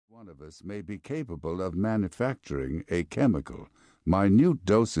one of us may be capable of manufacturing a chemical, minute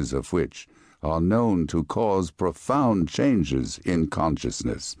doses of which are known to cause profound changes in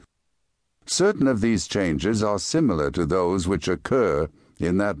consciousness. Certain of these changes are similar to those which occur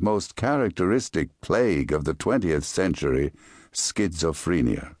in that most characteristic plague of the 20th century,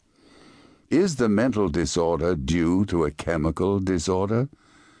 schizophrenia. Is the mental disorder due to a chemical disorder?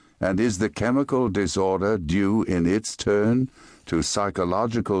 And is the chemical disorder due in its turn to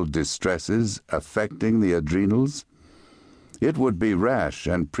psychological distresses affecting the adrenals? It would be rash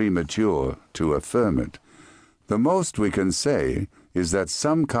and premature to affirm it. The most we can say is that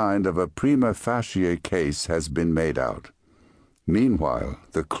some kind of a prima facie case has been made out. Meanwhile,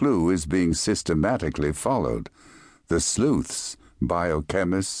 the clue is being systematically followed. The sleuths,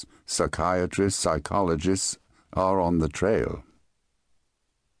 biochemists, psychiatrists, psychologists are on the trail.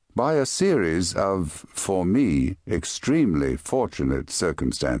 By a series of, for me, extremely fortunate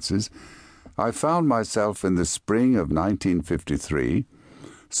circumstances, I found myself in the spring of 1953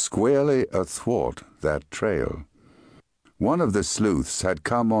 squarely athwart that trail. One of the sleuths had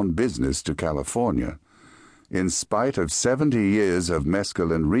come on business to California. In spite of 70 years of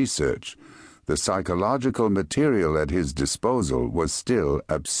mescaline research, the psychological material at his disposal was still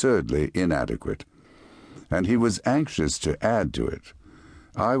absurdly inadequate, and he was anxious to add to it.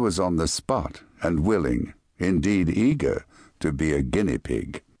 I was on the spot and willing, indeed eager, to be a guinea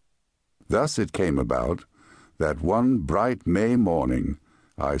pig. Thus it came about that one bright May morning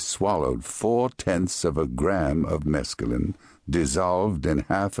I swallowed 4/10 of a gram of mescaline dissolved in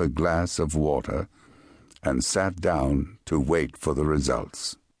half a glass of water and sat down to wait for the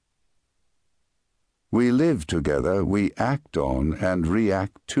results. We live together, we act on and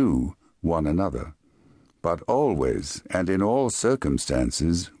react to one another. But always and in all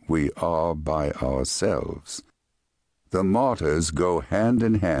circumstances we are by ourselves. The martyrs go hand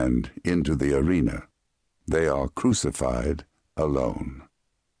in hand into the arena. They are crucified alone.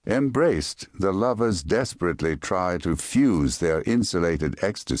 Embraced, the lovers desperately try to fuse their insulated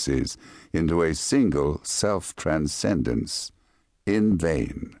ecstasies into a single self-transcendence. In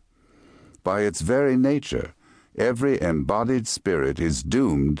vain. By its very nature, every embodied spirit is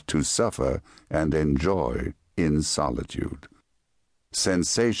doomed to suffer and enjoy in solitude.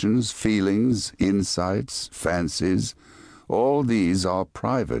 Sensations, feelings, insights, fancies, all these are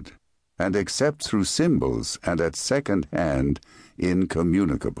private, and except through symbols and at second hand,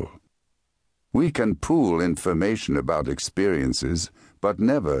 incommunicable. We can pool information about experiences, but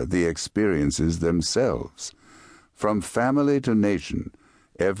never the experiences themselves. From family to nation,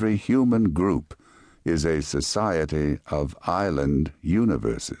 every human group is a society of island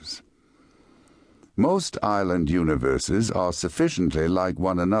universes. Most island universes are sufficiently like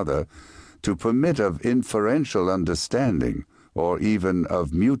one another to permit of inferential understanding, or even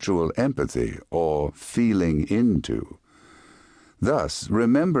of mutual empathy or feeling into. Thus,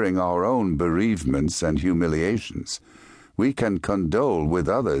 remembering our own bereavements and humiliations, we can condole with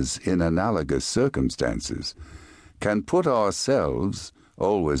others in analogous circumstances, can put ourselves,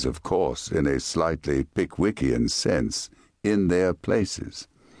 always, of course, in a slightly Pickwickian sense, in their places.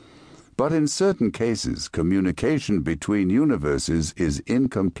 But in certain cases, communication between universes is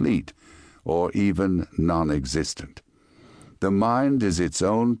incomplete or even non-existent. The mind is its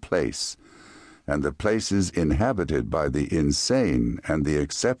own place, and the places inhabited by the insane and the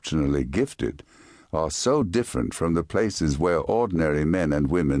exceptionally gifted are so different from the places where ordinary men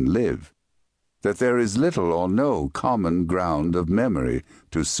and women live, that there is little or no common ground of memory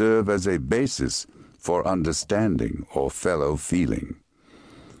to serve as a basis for understanding or fellow feeling.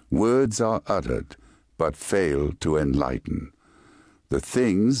 Words are uttered, but fail to enlighten. The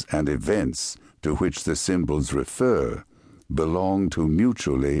things and events to which the symbols refer belong to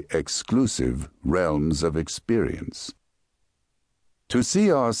mutually exclusive realms of experience. To see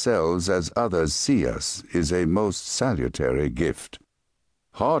ourselves as others see us is a most salutary gift.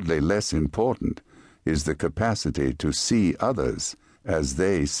 Hardly less important is the capacity to see others as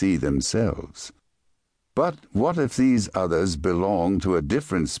they see themselves. But what if these others belong to a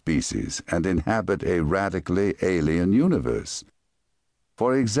different species and inhabit a radically alien universe?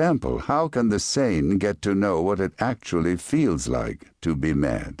 For example, how can the sane get to know what it actually feels like to be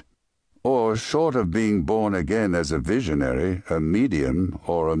mad? Or, short of being born again as a visionary, a medium,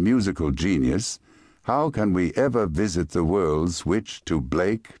 or a musical genius, how can we ever visit the worlds which to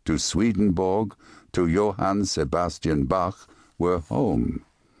Blake, to Swedenborg, to Johann Sebastian Bach were home?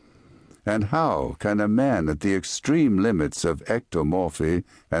 And how can a man at the extreme limits of ectomorphy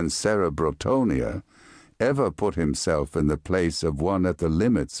and cerebrotonia ever put himself in the place of one at the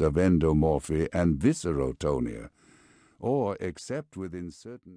limits of endomorphy and viscerotonia, or except within certain